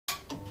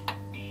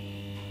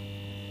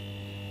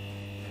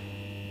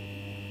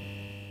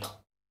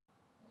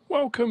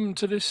Welcome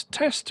to this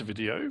test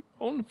video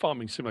on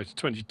Farming Simulator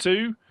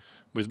 22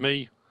 with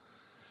me,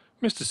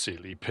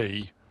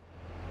 MrSealyp.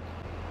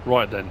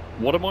 Right then,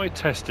 what am I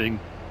testing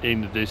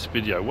in this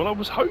video? Well, I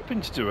was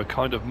hoping to do a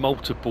kind of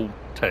multiple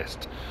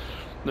test.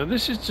 Now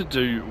this is to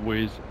do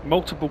with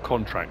multiple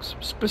contracts,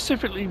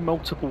 specifically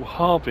multiple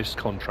harvest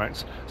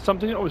contracts,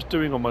 something I was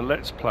doing on my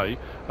Let's Play,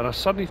 and I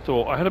suddenly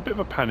thought, I had a bit of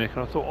a panic and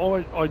I thought,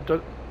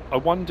 oh, I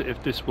wonder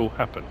if this will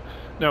happen.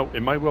 Now,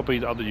 it may well be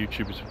that other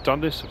YouTubers have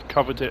done this, have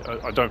covered it,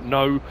 I don't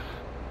know.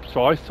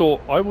 So I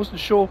thought, I wasn't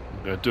sure,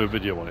 I'm going to do a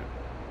video on it.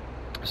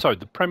 So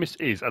the premise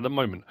is, at the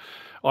moment,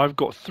 I've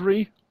got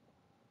 3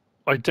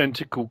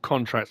 identical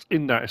contracts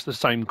in that it's the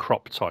same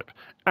crop type.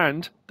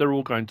 And they're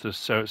all going to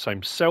the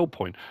same sell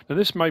point. Now,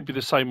 this may be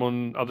the same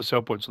on other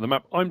sell points on the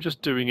map. I'm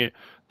just doing it.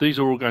 These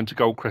are all going to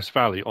Goldcrest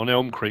Valley on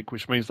Elm Creek,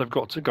 which means they've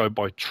got to go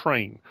by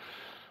train.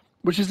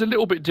 Which is a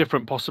little bit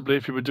different, possibly,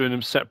 if you were doing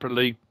them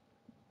separately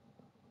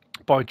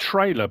by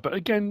trailer, but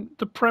again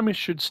the premise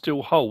should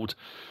still hold.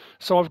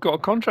 So I've got a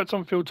contract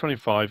on field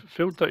 25,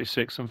 field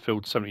 36 and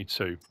field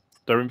 72.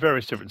 They're in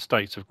various different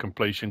states of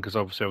completion because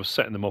obviously I was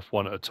setting them off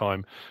one at a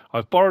time.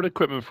 I've borrowed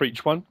equipment for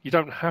each one. You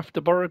don't have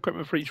to borrow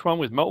equipment for each one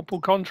with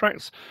multiple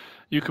contracts.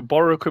 You could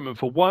borrow equipment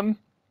for one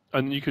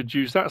and you could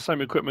use that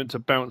same equipment to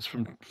bounce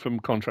from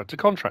contract to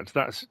contract.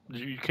 That's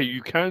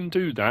you can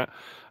do that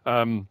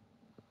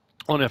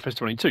on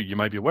FS22. You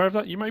may be aware of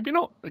that, you may be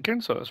not. Again,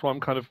 so that's why I'm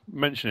kind of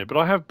mentioning it. But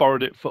I have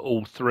borrowed it for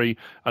all 3,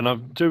 and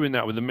I'm doing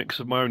that with a mix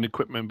of my own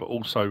equipment, but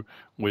also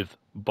with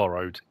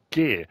borrowed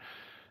gear.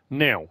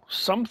 Now,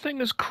 something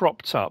has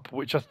cropped up,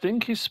 which I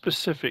think is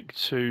specific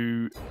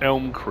to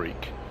Elm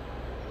Creek,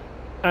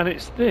 and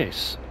it's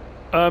this.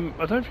 I don't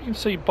know if you can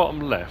see bottom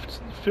left.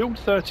 Field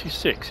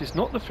 36 is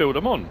not the field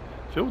I'm on.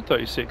 Field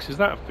 36 is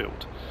that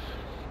field.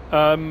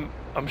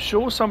 I'm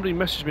sure somebody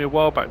messaged me a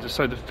while back to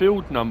say the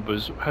field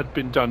numbers had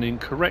been done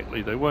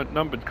incorrectly. They weren't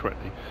numbered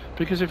correctly.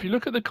 Because if you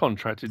look at the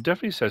contract, it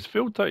definitely says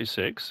field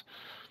 36,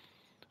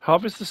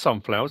 harvest the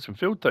sunflowers in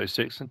field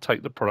 36 and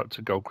take the product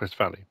to Goldcrest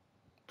Valley.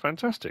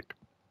 Fantastic.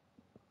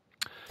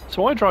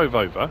 So I drove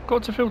over,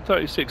 got to field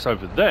 36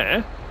 over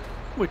there,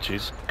 which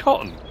is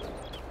cotton.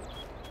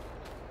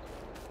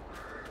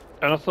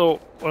 And I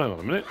thought, well, hang on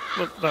a minute,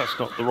 that's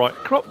not the right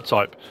crop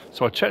type.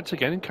 So I checked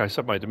again in case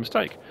I'd made a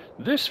mistake.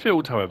 This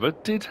field, however,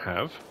 did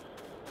have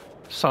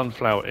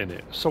sunflower in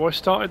it. So I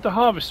started the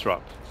harvester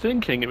up,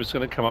 thinking it was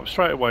going to come up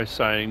straight away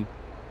saying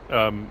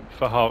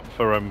for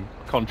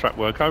contract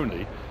work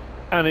only.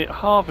 And it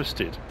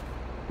harvested,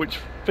 which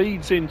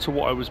feeds into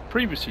what I was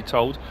previously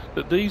told,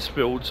 that these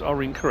fields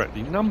are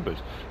incorrectly numbered.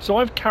 So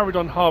I've carried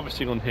on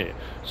harvesting on here.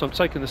 So I'm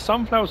taking the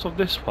sunflowers of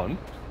this one,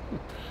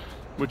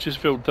 which is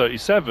field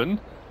 37,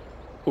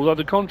 although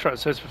the contract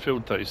says for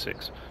field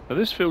 36. Now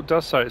this field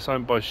does say it's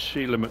owned by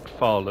Sheila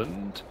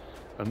McFarland,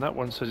 and that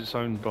one says it's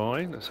owned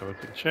by, let's have a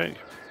quick check.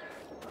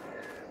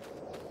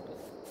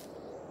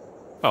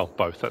 Oh,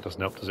 both, that doesn't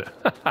help, does it?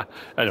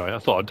 Anyway, I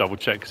thought I'd double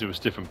check because it was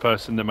a different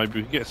person, then maybe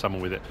we could get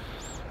someone with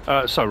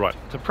it. So right,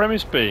 the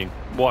premise being,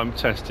 what I'm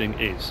testing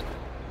is,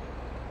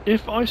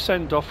 if I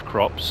send off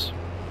crops,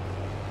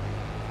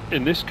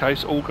 in this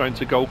case all going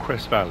to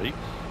Goldcrest Valley,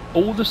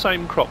 all the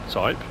same crop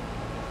type,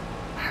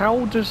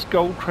 how does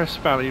Goldcrest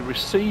Valley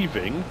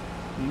receiving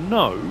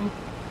know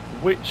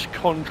which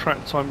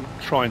contract I'm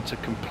trying to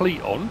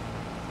complete on?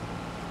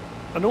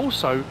 And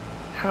also,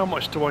 how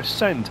much do I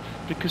send?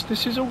 Because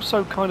this is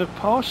also kind of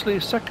partially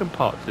a second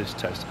part to this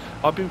test.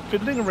 I've been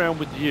fiddling around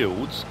with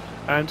yields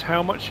and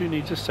how much you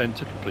need to send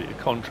to complete a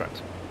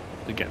contract.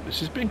 Again, this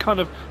has been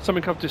kind of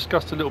something I've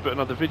discussed a little bit in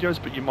other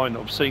videos, but you might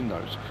not have seen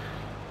those.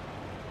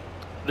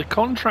 The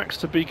contracts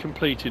to be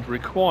completed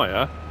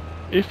require,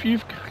 if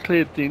you've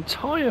cleared the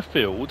entire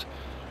field,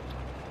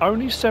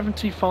 only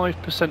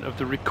 75% of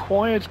the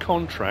required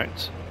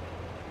contract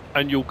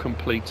and you'll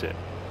complete it.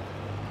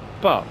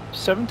 But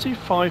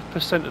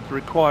 75% of the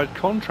required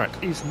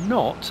contract is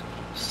not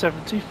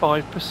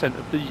 75%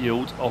 of the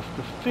yield off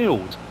the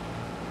field.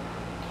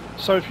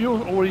 So if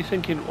you're already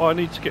thinking, well, I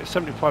need to get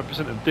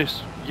 75% of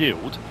this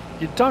yield,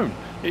 you don't.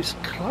 It's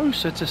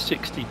closer to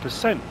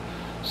 60%.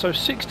 So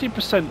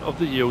 60% of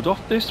the yield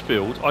off this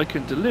field I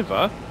can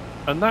deliver,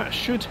 and that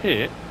should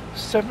hit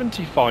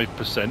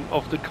 75%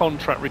 of the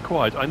contract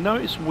required. I know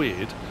it's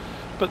weird,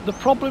 but the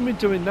problem with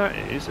doing that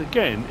is,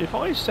 again, if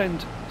I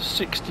send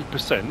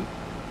 60%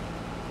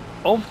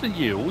 of the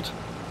yield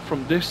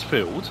from this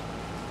field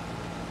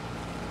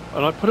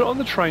and I put it on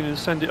the train and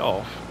send it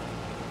off,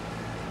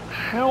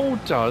 how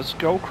does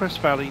Goldcrest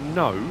Valley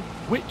know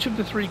which of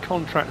the 3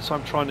 contracts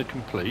I'm trying to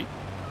complete?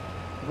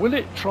 Will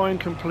it try and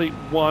complete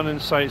one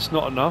and say it's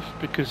not enough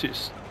because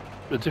it's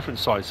a different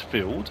size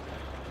field?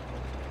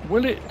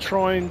 Will it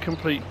try and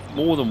complete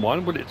more than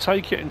one? Will it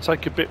take it and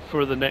take a bit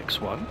for the next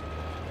one?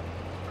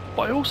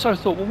 But I also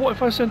thought, well, what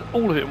if I send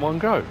all of it in one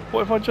go?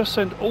 What if I just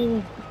send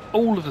all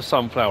of the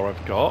sunflower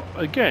I've got?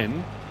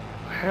 Again,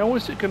 how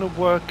is it going to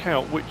work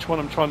out which one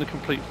I'm trying to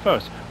complete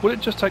first? Will it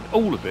just take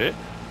all of it,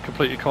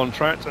 complete a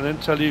contract, and then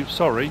tell you,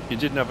 sorry, you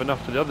didn't have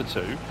enough for the other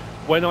 2,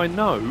 when I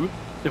know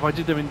if I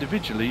did them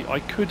individually, I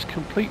could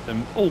complete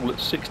them all at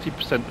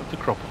 60% of the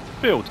crop of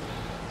the field.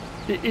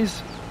 It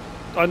is,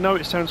 I know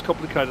it sounds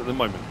complicated at the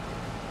moment,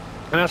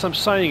 and as I'm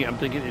saying it, I'm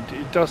thinking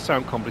it does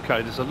sound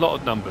complicated. There's a lot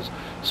of numbers,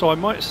 so I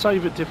might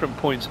save at different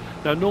points.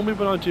 Now normally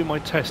when I do my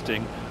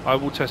testing, I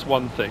will test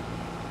one thing,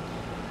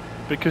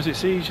 because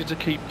it's easier to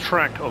keep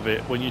track of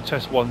it when you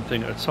test one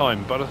thing at a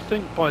time. But I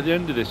think by the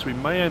end of this we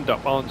may end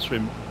up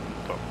answering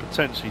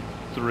potentially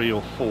 3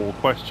 or 4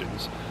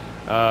 questions,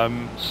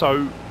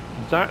 so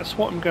that's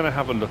what I'm going to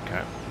have a look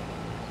at.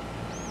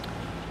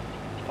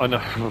 I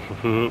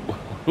know,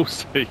 we'll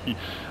see.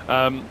 So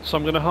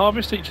I'm going to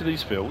harvest each of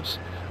these fields,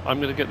 I'm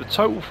going to get the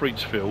total for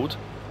each field,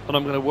 and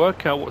I'm going to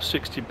work out what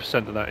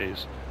 60% of that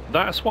is.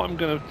 That's what I'm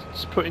going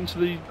to put into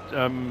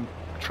the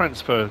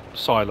transfer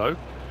silo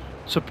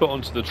to put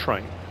onto the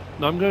train.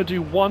 Now I'm going to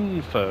do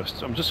one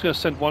first. I'm just going to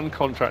send one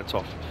contract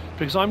off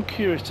because I'm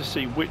curious to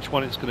see which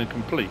one it's going to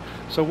complete.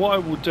 So what I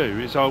will do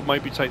is I'll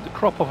maybe take the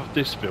crop off of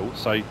this field,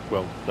 say,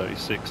 well,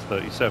 36,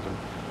 37,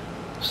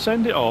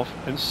 send it off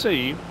and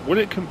see, will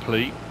it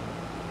complete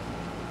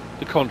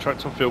the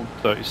contract on field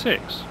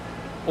 36,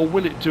 or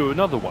will it do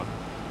another one?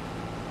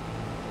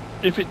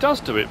 If it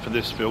does do it for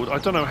this field, I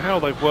don't know how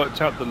they've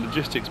worked out the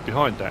logistics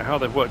behind that, how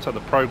they've worked out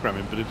the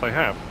programming, but if they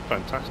have,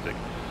 fantastic.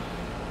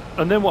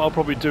 And then what I'll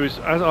probably do is,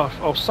 as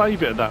I'll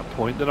save it at that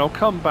point, then I'll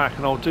come back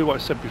and I'll do what I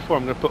said before.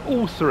 I'm going to put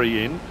all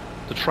 3 in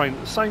the train at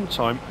the same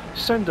time,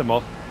 send them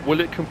off.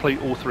 Will it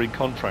complete all 3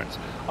 contracts?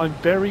 I'm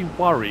very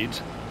worried,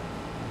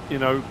 you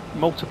know,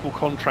 multiple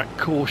contract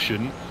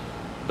caution,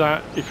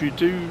 that if you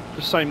do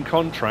the same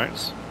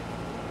contracts,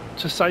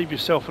 to save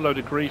yourself a load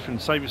of grief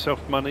and save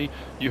yourself money,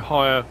 you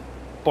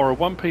borrow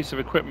one piece of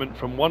equipment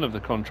from one of the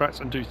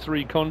contracts and do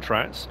 3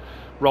 contracts,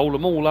 roll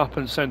them all up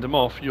and send them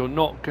off. You're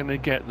not going to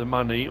get the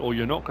money, or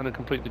you're not going to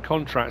complete the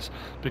contracts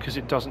because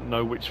it doesn't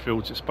know which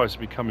fields it's supposed to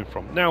be coming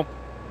from. Now,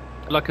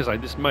 like I say,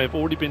 this may have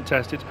already been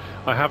tested.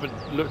 I haven't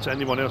looked at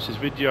anyone else's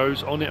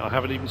videos on it. I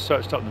haven't even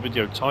searched up the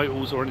video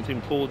titles or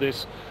anything for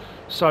this.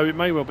 So it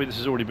may well be this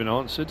has already been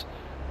answered.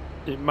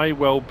 It may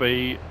well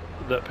be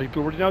that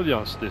people already know the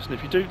answer to this. And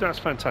if you do, that's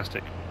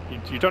fantastic.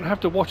 You don't have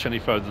to watch any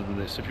further than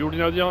this. If you already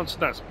know the answer,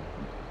 that's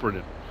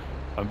brilliant.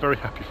 I'm very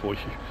happy for you.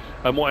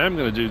 And what I am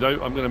going to do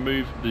though, I'm going to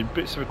move the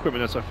bits of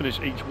equipment as I finish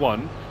each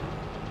one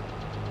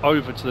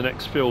over to the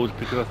next field,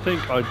 because I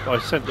think I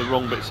sent the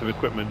wrong bits of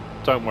equipment.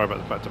 Don't worry about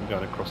the fact I'm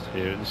going across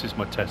here. This is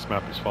my test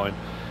map, it's fine.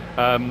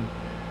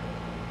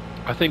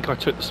 I think I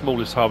took the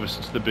smallest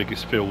harvester to the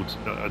biggest field.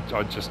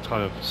 I just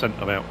kind of sent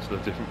them out to the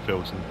different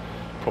fields and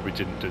probably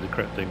didn't do the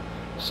correct thing.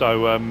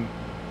 So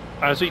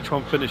as each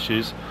one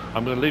finishes,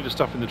 I'm going to leave the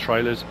stuff in the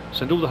trailers,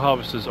 send all the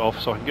harvesters off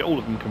so I can get all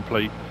of them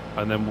complete,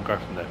 and then we'll go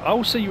from there. I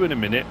will see you in a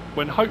minute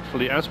when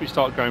hopefully, as we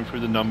start going through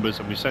the numbers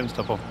and we send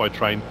stuff off by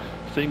train,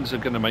 things are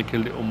going to make a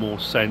little more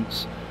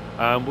sense,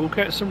 and we'll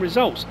get some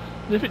results.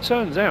 And if it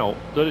turns out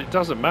that it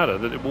doesn't matter,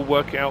 that it will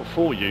work it out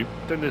for you,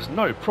 then there's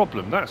no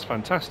problem. That's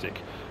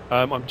fantastic.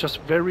 I'm just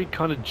very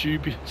kind of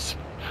dubious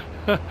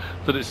that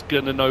it's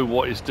going to know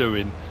what it's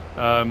doing.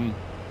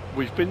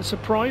 We've been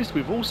surprised,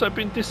 we've also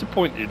been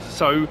disappointed,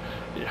 so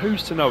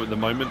who's to know at the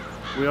moment?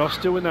 We are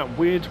still in that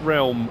weird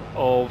realm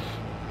of,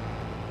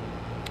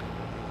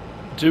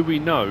 do we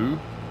know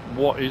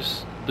what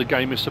the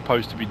game is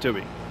supposed to be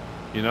doing?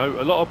 You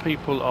know, a lot of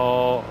people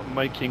are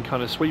making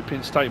kind of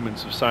sweeping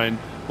statements of saying,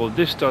 well,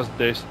 this does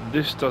this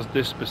does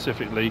this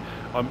specifically.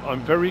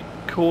 I'm very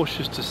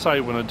cautious to say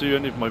when I do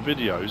any of my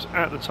videos,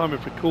 at the time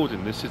of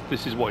recording, this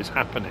is what is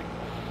happening,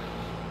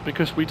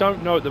 because we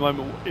don't know at the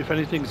moment if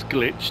anything's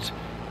glitched,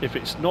 if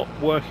it's not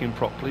working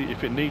properly,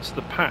 if it needs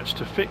the patch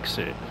to fix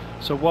it.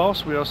 So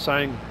whilst we are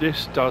saying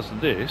this does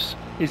this,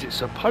 is it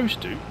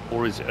supposed to,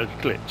 or is it a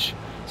glitch?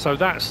 So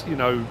that's, you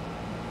know,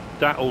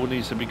 that all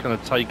needs to be kind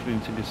of taken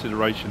into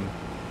consideration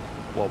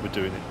while we're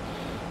doing it.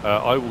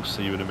 I will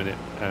see you in a minute,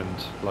 and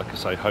like I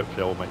say,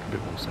 hopefully I will make a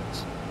bit more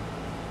sense.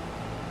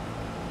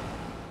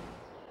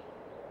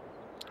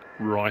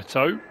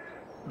 Righto,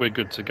 we're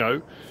good to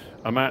go.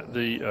 I'm at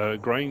the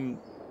grain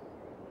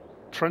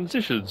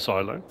transition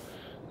silo.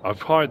 I've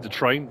hired the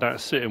train,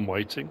 that's sitting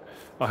waiting.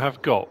 I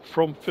have got,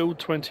 from field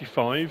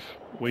 25,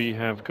 we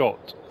have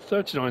got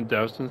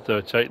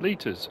 39,038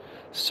 litres.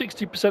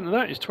 60% of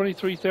that is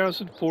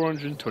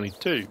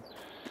 23,422.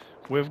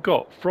 We've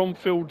got from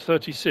field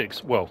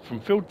 36, well,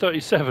 from field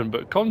 37,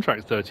 but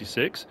contract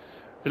 36,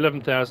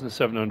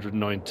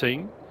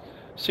 11,719.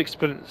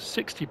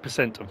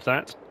 60% of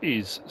that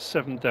is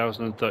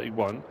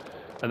 7,031.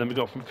 And then we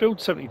got from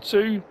field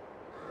 72,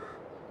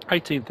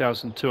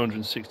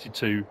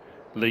 18,262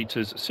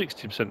 litres.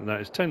 60% of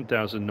that is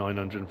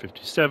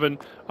 10,957.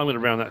 I'm going to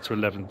round that to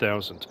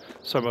 11,000.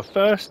 So my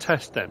first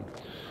test then,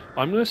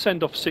 I'm going to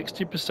send off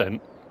 60%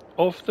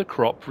 of the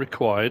crop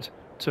required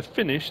to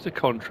finish the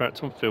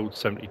contract on field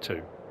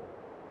 72,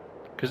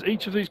 because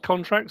each of these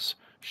contracts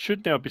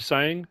should now be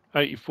saying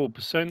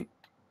 84%,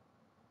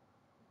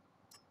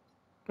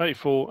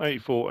 84,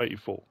 84,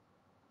 84.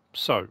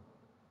 So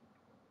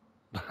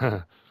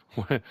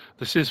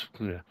this is,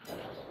 yeah.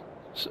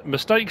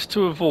 Mistakes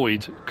to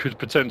avoid could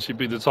potentially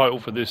be the title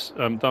for this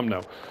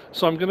thumbnail.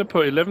 So I'm going to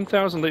put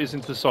 11,000 litres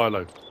into the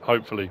silo,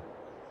 hopefully.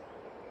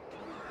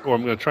 Or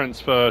I'm going to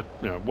transfer,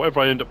 whatever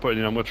I end up putting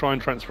in, I'm going to try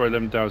and transfer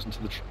 11,000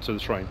 to the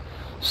train.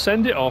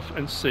 Send it off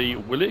and see,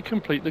 will it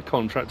complete the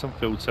contract on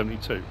field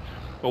 72?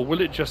 Or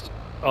will it just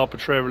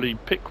arbitrarily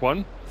pick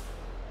one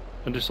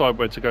and decide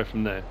where to go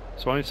from there?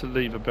 So I need to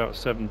leave about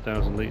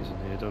 7,000 litres in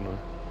here, don't I?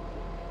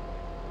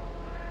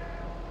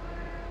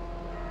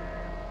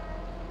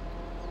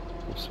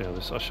 We'll see how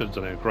this... I should have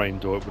done it a grain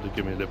door, it would have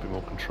given me a little bit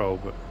more control,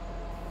 but...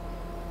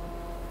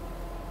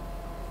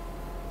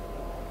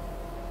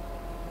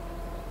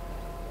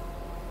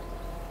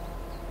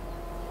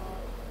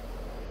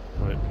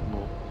 Right,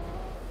 more.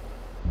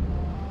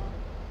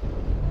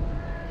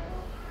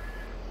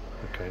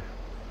 Okay.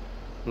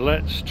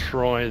 Let's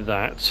try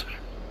that.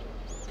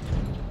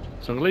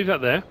 So I'm going to leave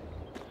that there.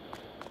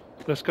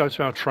 Let's go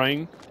to our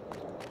train.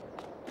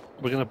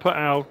 We're going to put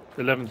our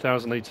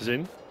 11,000 litres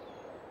in.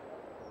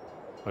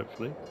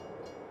 Hopefully.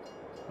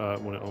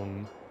 Want it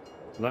on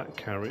that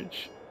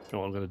carriage. You know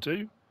what I'm going to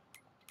do?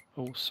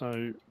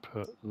 Also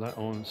put that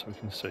on so we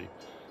can see.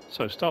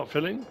 So start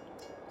filling.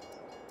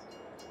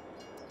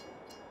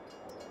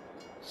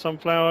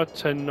 Sunflower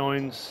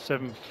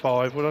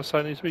 10975. What did I say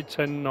it needs to be?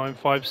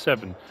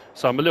 10957.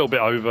 So I'm a little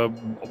bit over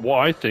what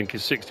I think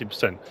is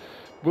 60%.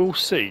 We'll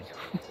see.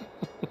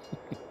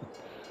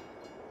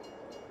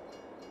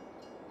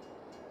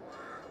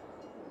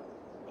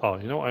 Oh,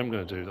 you know what I'm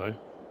going to do though?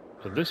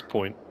 At this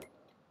point,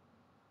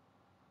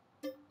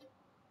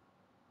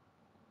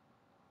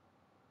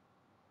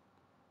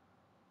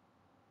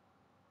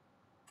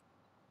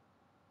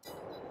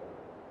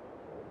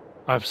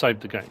 I've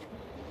saved the game.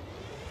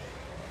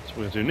 So what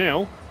we're going to do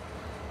now,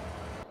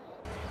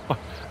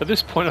 at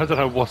this point I don't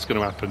know what's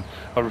going to happen.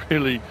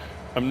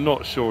 I'm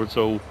not sure at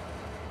all.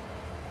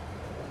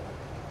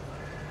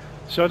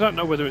 So I don't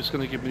know whether it's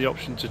going to give me the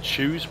option to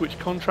choose which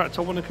contract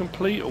I want to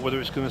complete, or whether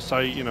it's going to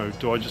say,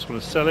 do I just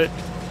want to sell it?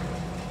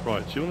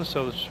 Right, do you want to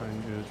sell the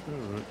train goods?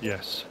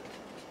 Yes.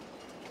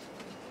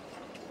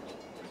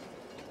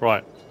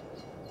 Right.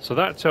 So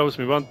that tells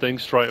me one thing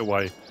straight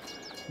away.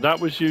 That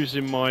was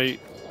using my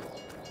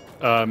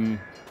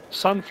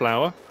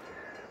sunflower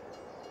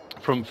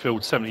from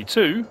field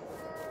 72,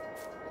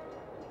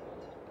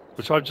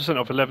 which I've just sent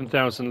off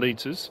 11,000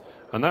 litres,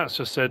 and that's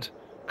just said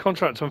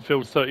contract on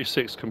field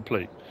 36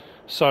 complete.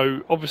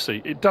 So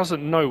obviously it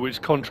doesn't know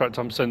which contract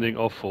I'm sending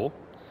off for.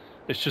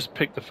 It's just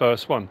picked the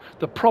first one.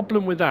 The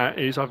problem with that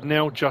is I've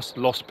now just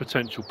lost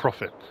potential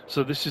profit.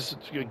 So this is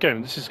going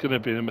to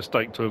be a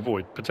mistake to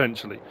avoid,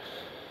 potentially.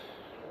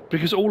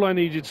 Because all I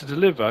needed to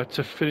deliver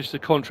to finish the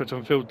contract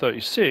on field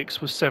 36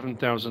 was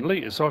 7,000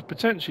 litres. So I've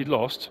potentially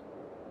lost,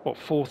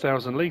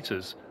 4,000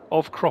 litres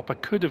of crop I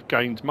could have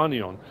gained money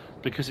on,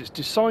 because it's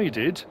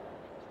decided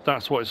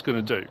that's what it's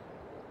going to do.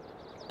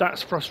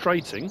 That's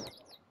frustrating.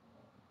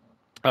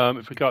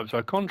 If we go up to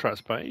our contracts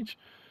page,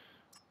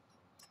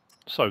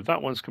 so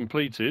that one's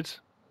completed,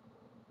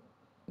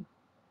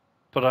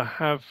 but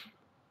I've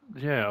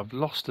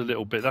lost a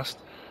little bit. That's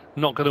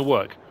not going to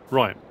work.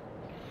 Right.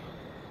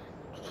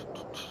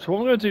 So what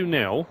I'm going to do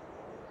now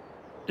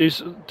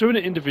is, doing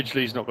it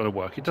individually is not going to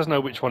work. It doesn't know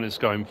which one it's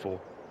going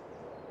for.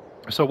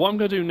 So what I'm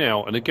going to do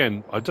now, and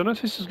again, I don't know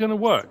if this is going to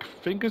work.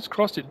 Fingers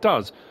crossed it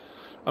does.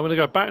 I'm going to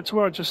go back to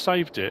where I just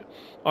saved it.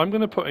 I'm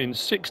going to put in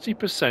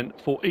 60%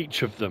 for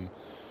each of them.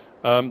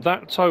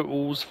 That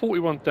totals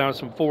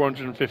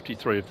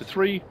 41,453 of the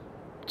three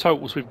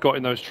totals we've got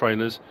in those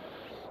trailers.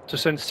 To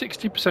send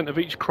 60% of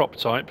each crop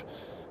type,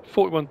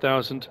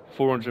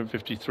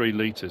 41,453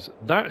 litres.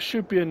 That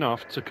should be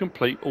enough to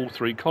complete all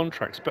three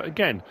contracts. But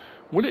again,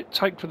 will it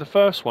take for the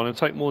first one and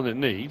take more than it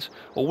needs,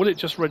 or will it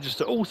just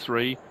register all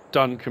three,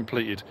 done,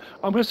 completed?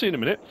 I'm going to see in a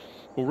minute.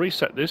 We'll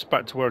reset this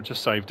back to where I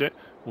just saved it.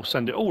 We'll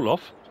send it all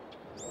off,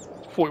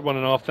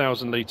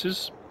 41,500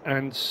 litres,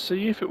 and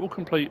see if it will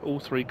complete all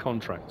three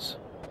contracts.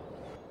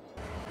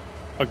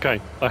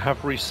 Okay, I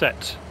have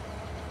reset.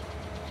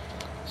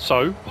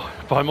 So,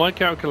 by my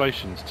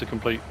calculations, to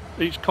complete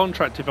each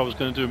contract, if I was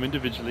going to do them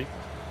individually,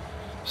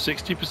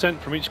 60%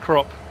 from each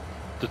crop,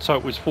 the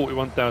total is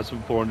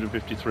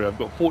 41,453. I've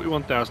got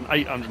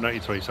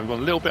 41,883, so I've gone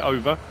a little bit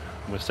over.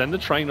 I'm going to send the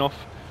train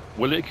off.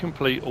 Will it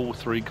complete all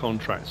three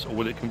contracts, or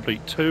will it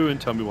complete two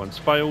and tell me one's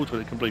failed? Will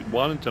it complete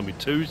one and tell me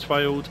two's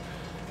failed?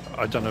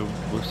 I don't know,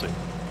 we'll see.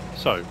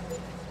 So,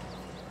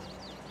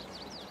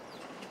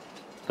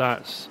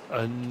 that's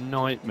a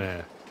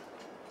nightmare.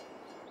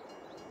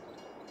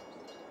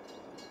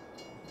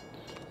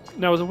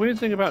 Now, the weird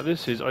thing about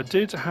this is I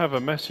did have a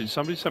message,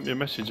 somebody sent me a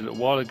message a little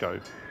while ago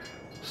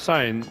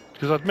saying,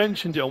 because I'd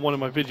mentioned it on one of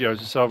my videos,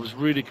 and so I was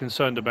really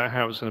concerned about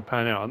how it was going to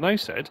pan out, and they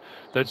said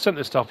they'd sent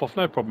the stuff off,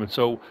 no problem at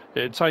all,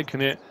 it had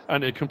taken it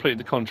and it had completed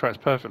the contracts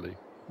perfectly.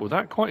 Well,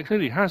 that quite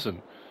clearly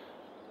hasn't.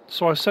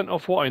 So I sent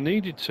off what I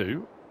needed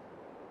to,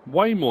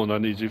 way more than I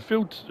needed to.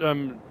 Field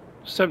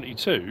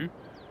 72,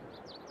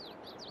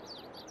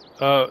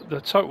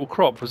 the total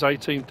crop was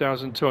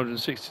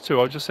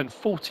 18,262. I just sent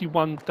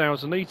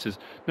 41,000 litres.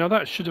 Now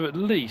that should have at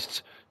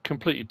least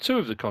completed 2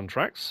 of the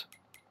contracts,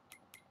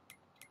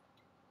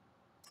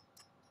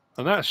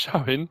 and that's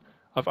showing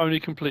I've only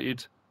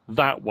completed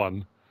that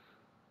one.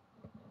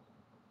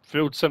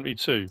 Field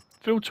 72.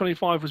 Field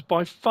 25 was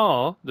by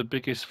far the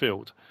biggest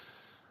field.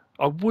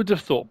 I would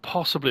have thought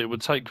possibly it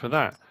would take for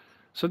that.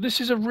 So this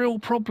is a real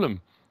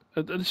problem.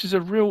 This is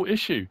a real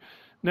issue.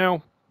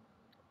 Now,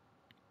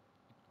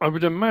 I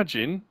would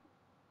imagine,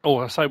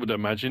 or I say would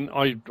imagine,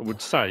 I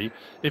would say,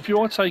 if you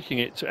are taking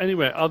it to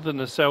anywhere other than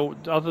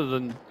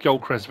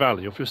Goldcrest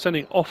Valley, or if you're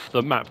sending off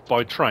the map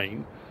by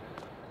train,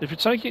 if you're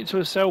taking it to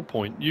a sell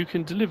point, you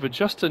can deliver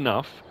just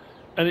enough,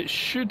 and it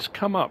should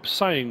come up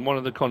saying one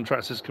of the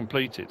contracts is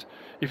completed.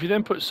 If you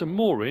then put some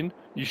more in,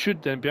 you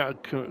should then be able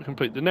to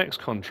complete the next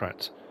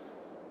contract.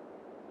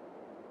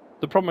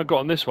 The problem I've got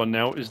on this one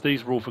now is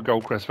these are all for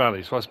Goldcrest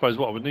Valley, so I suppose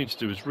what I would need to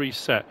do is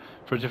reset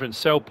for a different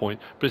sell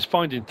point, but it's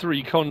finding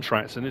 3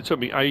 contracts, and it took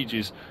me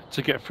ages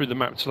to get through the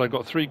map till I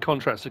got 3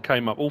 contracts that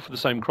came up, all for the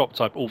same crop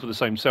type, all for the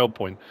same sell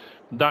point.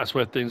 That's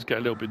where things get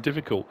a little bit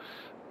difficult.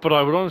 But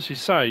I would honestly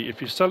say, if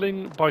you're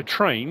selling by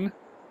train,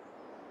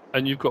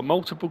 and you've got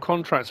multiple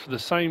contracts for the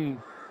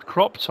same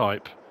crop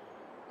type,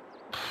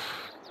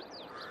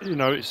 you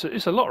know, it's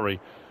a lottery.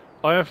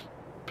 I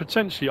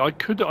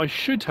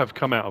should have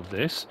come out of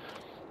this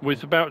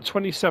with about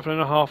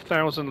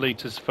 27,500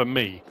 litres for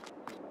me,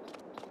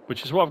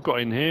 which is what I've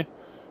got in here.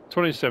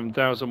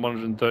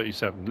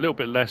 27,137, a little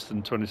bit less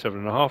than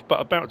 27.5, but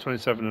about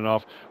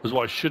 27.5 was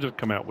what I should have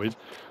come out with.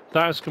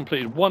 That has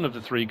completed 1 of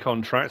the 3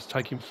 contracts,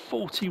 taking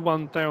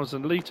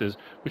 41,000 litres,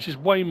 which is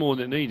way more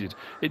than it needed.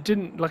 It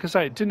didn't, like I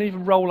say, it didn't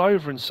even roll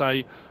over and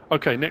say,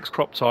 okay, next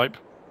crop type,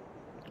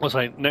 I'll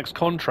say next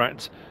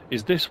contract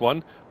is this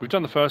one. We've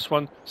done the first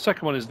one,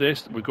 second one is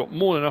this, we've got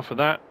more than enough of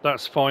that,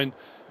 that's fine.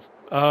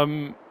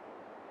 It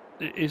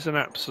is an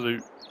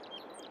absolute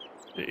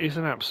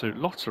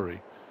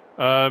lottery.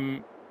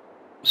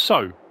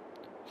 So,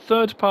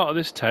 third part of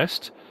this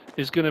test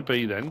is going to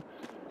be then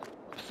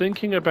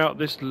thinking about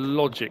this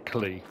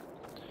logically.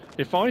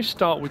 If I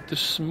start with the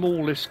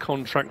smallest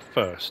contract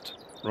first,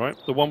 right,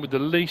 the one with the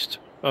least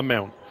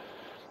amount,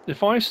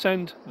 if I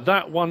send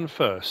that one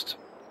first,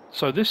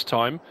 so this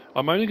time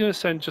I'm only going to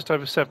send just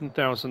over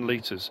 7,000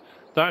 litres.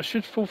 That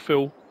should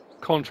fulfill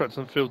contracts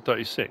on field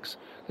 36.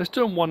 Let's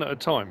do them one at a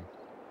time.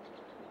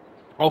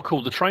 I'll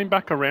call the train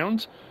back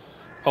around.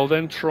 I'll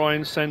then try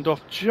and send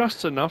off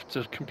just enough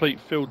to complete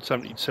field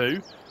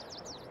 72.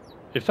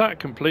 If that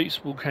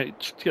completes, we'll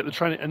get the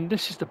train. And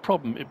this is the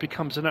problem. It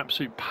becomes an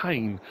absolute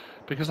pain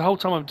because the whole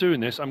time I'm doing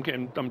this, I'm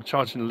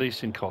charging the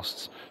leasing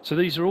costs. So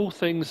these are all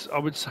things I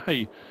would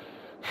say,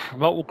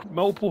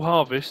 multiple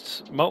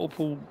harvests,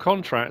 multiple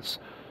contracts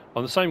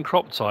on the same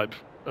crop type.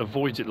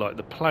 Avoid it like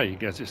the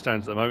plague as it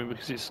stands at the moment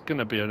because it's going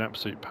to be an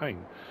absolute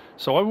pain.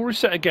 So I will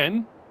reset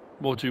again.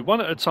 We'll do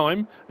one at a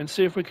time and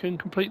see if we can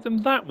complete them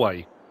that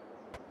way.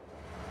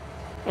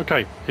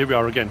 Okay, here we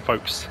are again,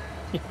 folks.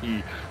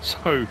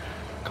 So,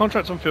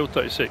 contracts on field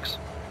 36,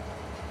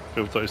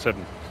 field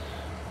 37.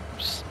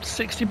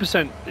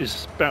 60%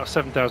 is about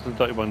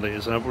 7,031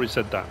 litres, and I've already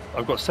said that.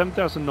 I've got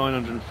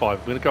 7,905.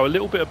 I'm going to go a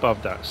little bit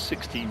above that,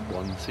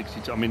 61,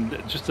 62. I mean,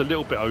 just a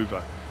little bit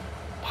over.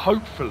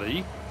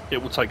 Hopefully,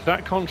 it will take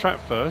that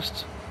contract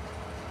first.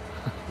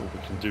 What we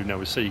can do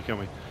now is see, can't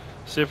we?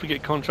 See if we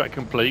get contract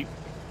complete.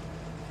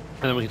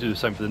 And then we can do the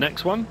same for the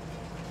next one.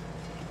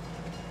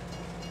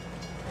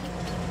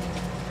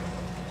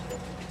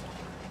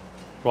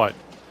 Right,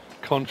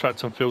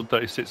 contract on field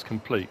 36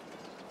 complete.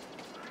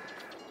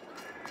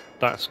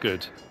 That's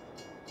good.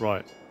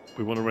 Right,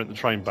 we want to rent the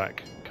train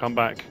back. Come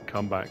back,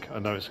 come back. I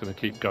know it's going to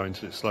keep going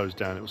until it slows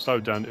down. It will slow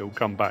down, it will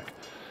come back.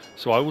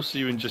 So I will see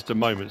you in just a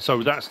moment.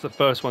 So that's the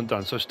first one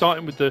done. So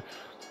starting with the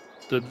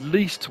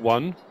least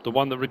one, the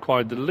one that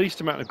required the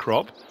least amount of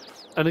crop.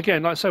 And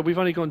again, like I said, we've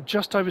only gone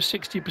just over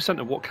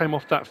 60% of what came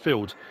off that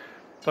field.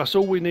 That's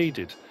all we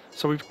needed.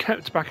 So we've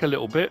kept back a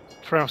little bit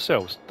for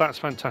ourselves. That's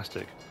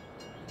fantastic.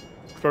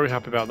 Very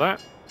happy about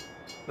that.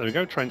 There we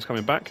go, train's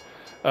coming back.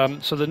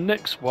 So the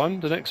next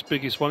one, the next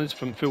biggest one is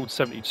from field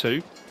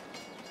 72.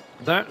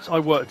 That I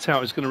worked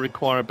out is going to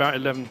require about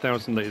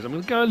 11,000 litres. I'm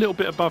going to go a little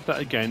bit above that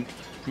again,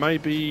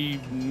 maybe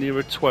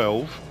nearer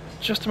 12,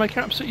 just to make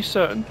absolutely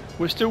certain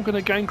we're still going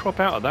to gain crop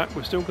out of that.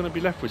 We're still going to be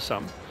left with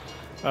some.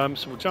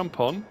 So we'll jump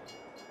on.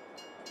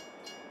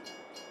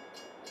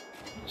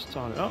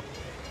 Start it up.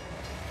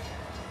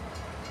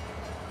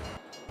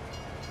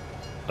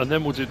 And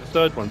then we'll do the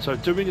third one. So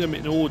doing them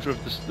in order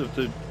of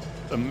the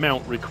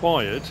amount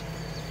required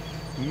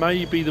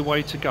may be the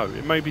way to go.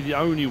 It may be the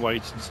only way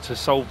to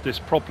solve this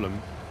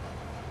problem.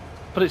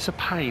 But it's a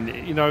pain.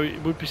 You know,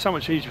 it would be so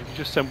much easier if you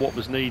just send what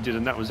was needed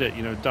and that was it,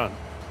 you know, done.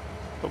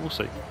 But we'll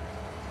see.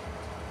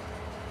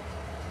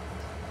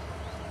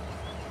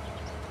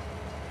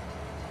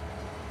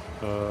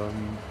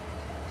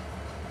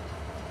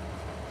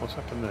 What's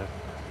happened there?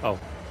 Oh,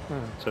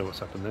 I'll tell you what's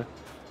happened there.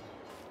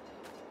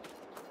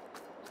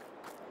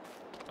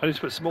 I need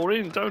to put some more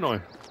in, don't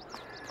I?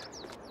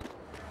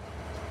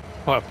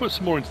 Right, I've put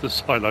some more into the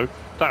silo.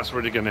 That's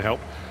really going to help.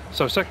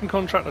 So second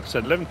contract, like I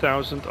said,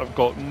 11,000. I've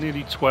got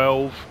nearly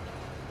 12.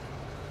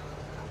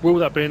 Will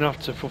that be enough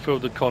to fulfill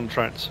the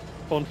contract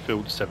on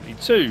field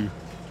 72?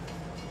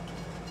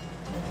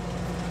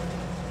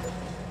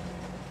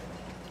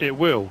 It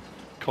will.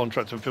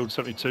 Contract on field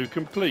 72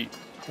 complete.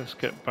 Let's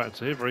get back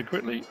to here very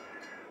quickly.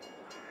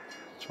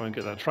 Try and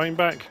get that train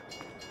back.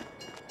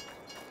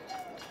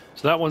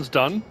 So that one's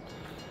done.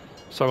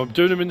 So I'm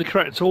doing them in the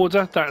correct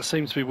order. That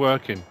seems to be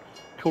working.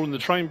 Calling the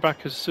train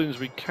back as soon as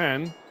we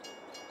can.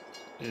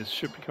 It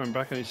should be coming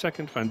back any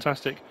second.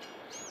 Fantastic.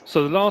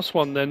 So the last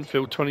one then,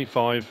 field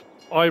 25.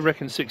 I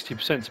reckon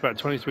 60% is about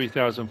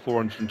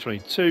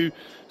 23,422.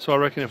 So I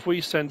reckon if we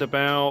send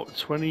about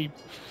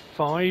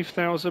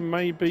 25,000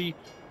 maybe,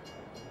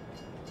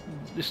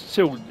 it's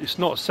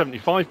not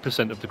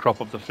 75% of the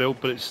crop of the field,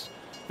 but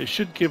it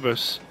should give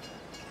us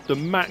the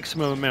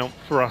maximum amount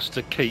for us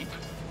to keep.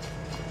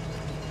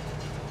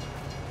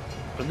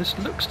 And this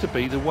looks to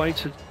be the way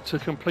to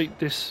complete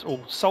this, or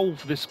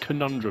solve this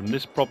conundrum,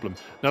 this problem.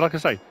 Now, like I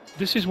say,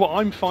 this is what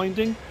I'm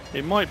finding.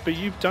 It might be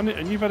you've done it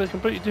and you've had a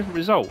completely different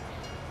result.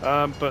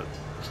 But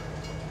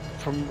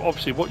from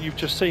obviously what you've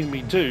just seen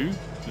me do,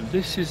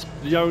 this is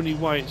the only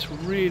way it's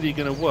really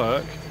going to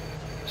work.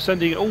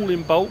 Sending it all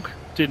in bulk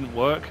didn't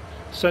work.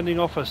 Sending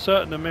off a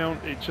certain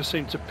amount, it just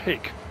seemed to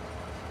pick,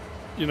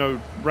 you know,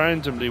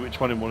 randomly which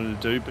one it wanted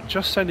to do. But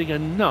just sending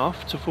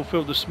enough to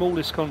fulfill the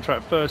smallest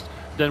contract first,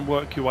 then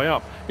work your way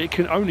up. It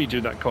can only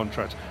do that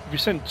contract. If you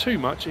send too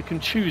much, it can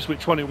choose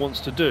which one it wants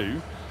to do,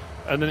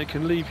 and then it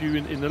can leave you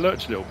in the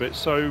lurch a little bit.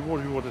 So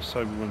what do we want to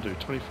say we want to do?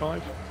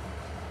 25?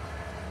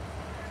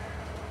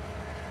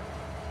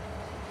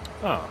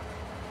 Ah,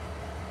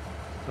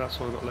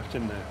 that's all I've got left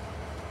in there.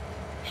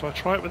 Shall I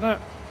try it with that?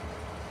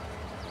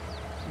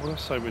 What did I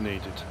say we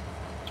needed?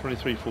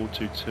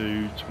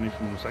 23,422,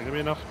 24, is that going to be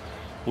enough?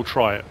 We'll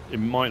try it. It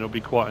might not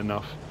be quite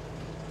enough.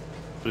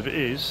 But if it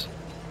is,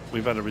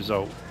 we've had a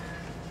result.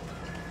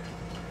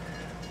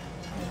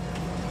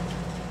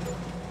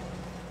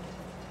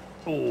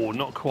 Oh,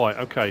 not quite.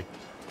 Okay.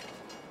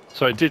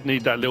 So it did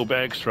need that little bit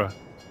extra.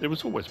 It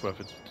was always worth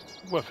a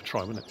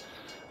try, wasn't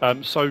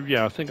it? So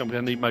yeah, I think I'm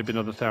going to need maybe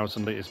another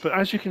 1,000 litres. But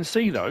as you can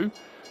see though,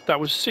 that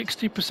was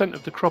 60%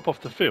 of the crop off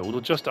the field,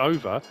 or just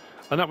over,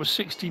 and that was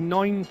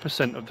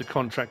 69% of the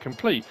contract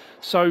complete.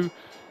 So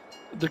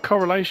the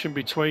correlation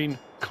between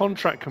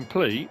contract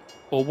complete,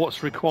 or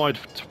what's required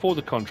for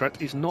the contract,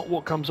 is not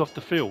what comes off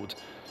the field.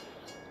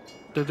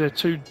 They're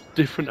two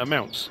different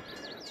amounts.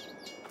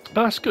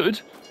 But that's good.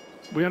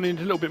 We only need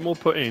a little bit more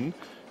put in.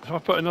 If I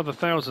put another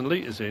 1,000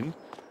 litres in,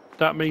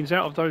 that means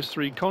out of those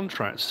 3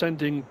 contracts,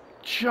 sending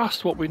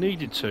just what we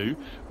needed to,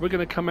 we're going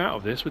to come out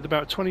of this with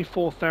about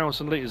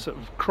 24,000 litres of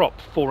crop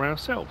for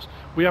ourselves.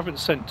 We haven't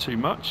sent too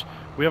much.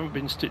 We haven't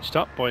been stitched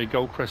up by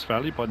Goldcrest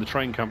Valley, by the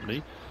train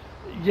company.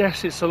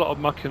 Yes, it's a lot of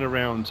mucking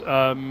around,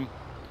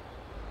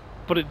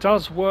 but it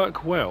does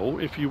work well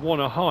if you want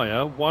to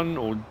hire one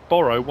or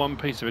borrow one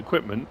piece of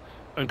equipment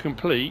and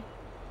complete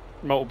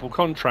multiple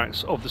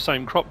contracts of the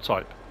same crop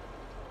type.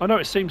 I know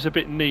it seems a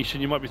bit niche,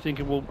 and you might be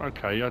thinking, well,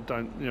 okay, I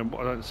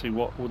don't see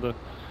what all the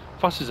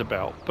fuss is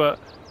about, but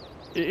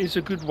it is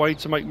a good way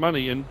to make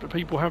money, and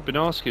people have been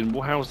asking,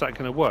 well, how's that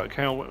going to work?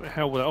 How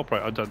will it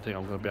operate? I don't think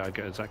I'm going to be able to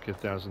get exactly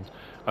 1,000.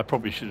 I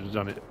probably should have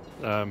done it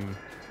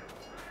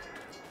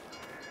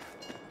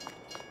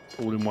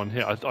all in one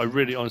hit. I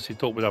really honestly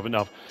thought we'd have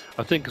enough.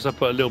 I think because I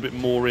put a little bit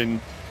more in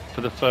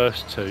for the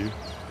first 2,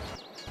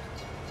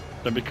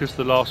 then because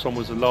the last one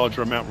was a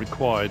larger amount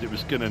required, it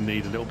was going to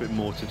need a little bit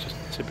more to just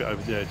tip it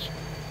over the edge.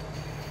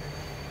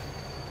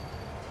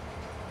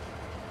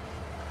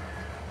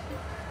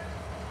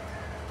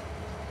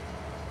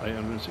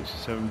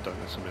 $867, don't think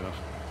that's enough.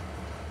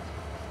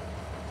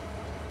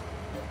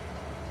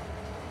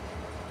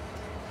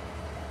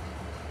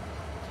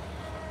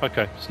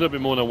 Okay, it's a little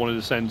bit more than I wanted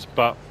to send,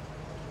 but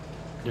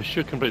you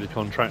should complete the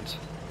contract.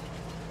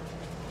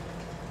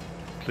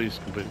 Please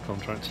complete the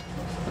contract.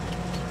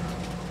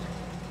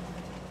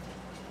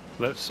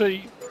 Let's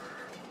see.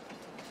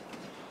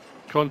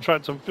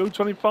 Contract on field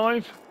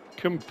 25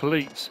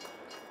 complete.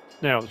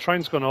 Now the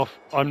train's gone off.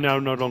 I'm now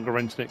no longer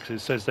renting it because it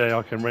says there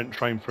I can rent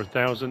train for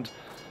 1,000.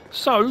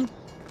 So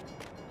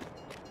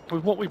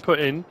with what we put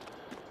in,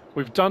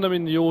 we've done them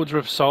in the order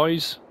of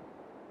size.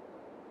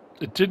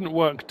 It didn't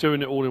work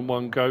doing it all in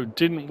one go.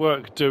 Didn't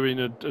work doing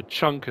a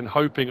chunk and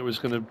hoping it was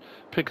going to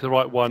pick the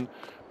right one.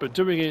 But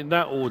doing it in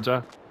that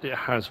order, it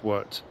has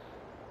worked.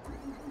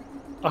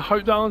 I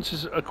hope that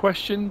answers a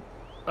question.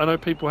 I know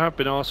people have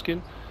been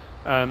asking,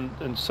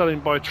 and selling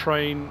by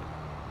train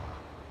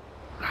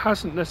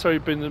hasn't necessarily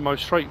been the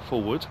most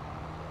straightforward.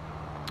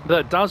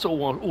 That does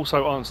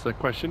also answer the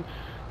question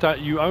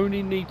that you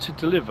only need to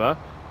deliver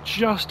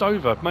just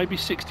over, maybe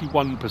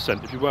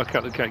 61%, if you work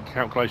out the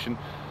calculation,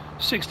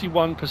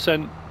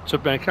 61% to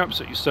make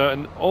absolutely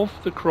certain of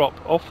the crop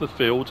off the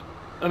field,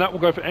 and that will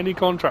go for any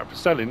contract for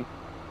selling.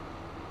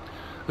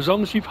 As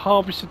long as you've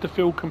harvested the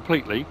field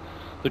completely,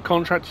 the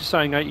contract is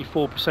saying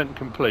 84%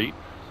 complete.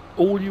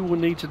 all you will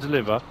need to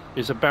deliver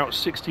is about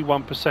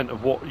 61%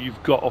 of what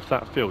you've got off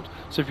that field.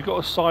 So if you've got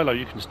a silo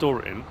you can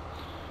store it in.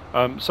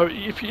 So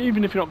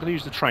even if you're not going to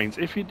use the trains,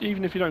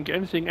 even if you don't get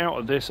anything out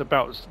of this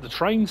about the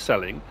train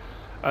selling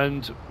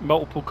and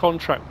multiple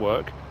contract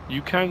work,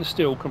 you can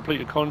still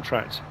complete a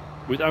contract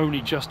with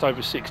only just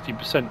over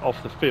 60%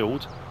 off the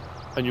field,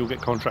 and you'll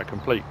get contract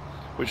complete,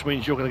 which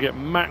means you're going to get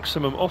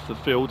maximum off the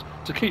field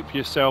to keep for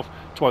yourself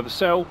to either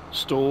sell,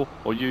 store,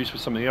 or use for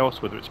something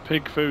else, whether it's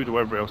pig food or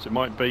whatever else it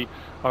might be.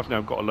 I've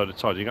now got a load of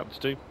tidying up to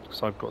do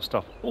because I've got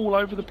stuff all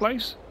over the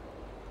place.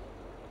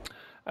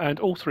 And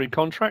all 3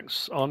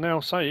 contracts are now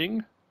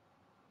saying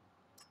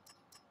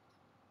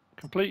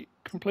complete,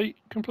 complete,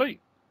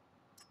 complete.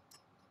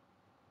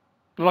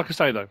 Like I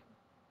say though,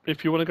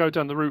 if you want to go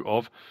down the route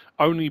of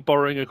only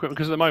borrowing equipment,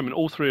 because at the moment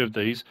all 3 of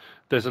these,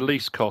 there's a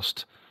lease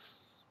cost,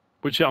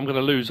 which I'm going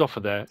to lose off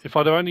of there. If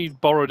I'd only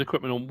borrowed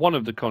equipment on 1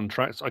 of the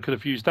contracts, I could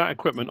have used that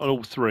equipment on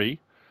all 3.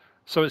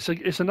 So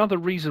it's another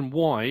reason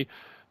why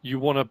you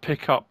want to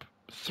pick up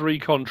 3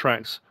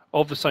 contracts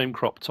of the same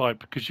crop type,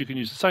 because you can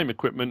use the same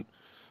equipment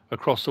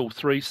across all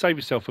 3, save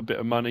yourself a bit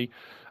of money.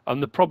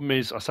 And the problem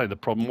is, I say the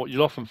problem, what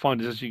you'll often find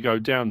is as you go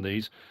down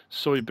these,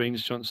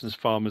 soybeans, Johnson's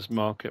Farmers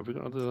Market, have we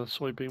got another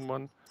soybean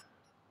one?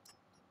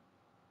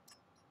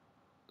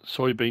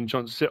 Soybean,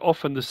 Johnson,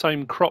 often the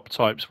same crop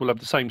types will have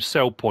the same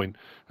sell point,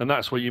 and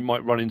that's where you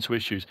might run into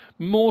issues.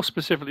 More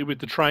specifically with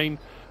the train,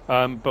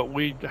 but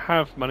we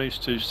have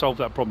managed to solve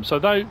that problem. So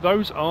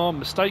those are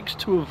mistakes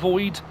to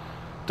avoid.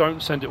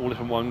 Don't send it all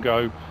in one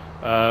go.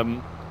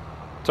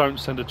 Don't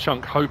send a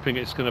chunk hoping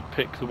it's going to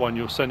pick the one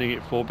you're sending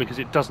it for, because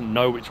it doesn't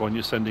know which one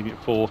you're sending it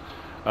for.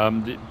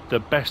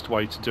 The best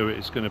way to do it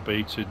is going to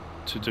be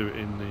to do it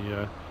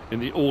in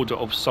the order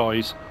of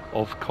size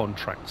of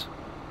contract.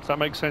 Does that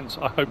make sense?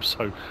 I hope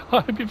so. I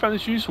hope you found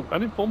this useful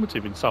and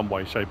informative in some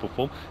way, shape or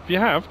form. If you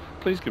have,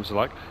 please give us a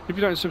like. If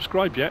you don't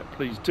subscribe yet,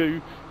 please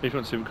do. If you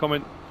want to leave a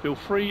comment, feel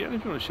free. And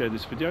if you want to share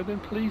this video,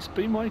 then please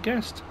be my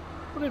guest.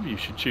 Whatever you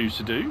should choose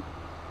to do.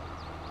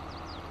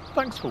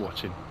 Thanks for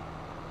watching.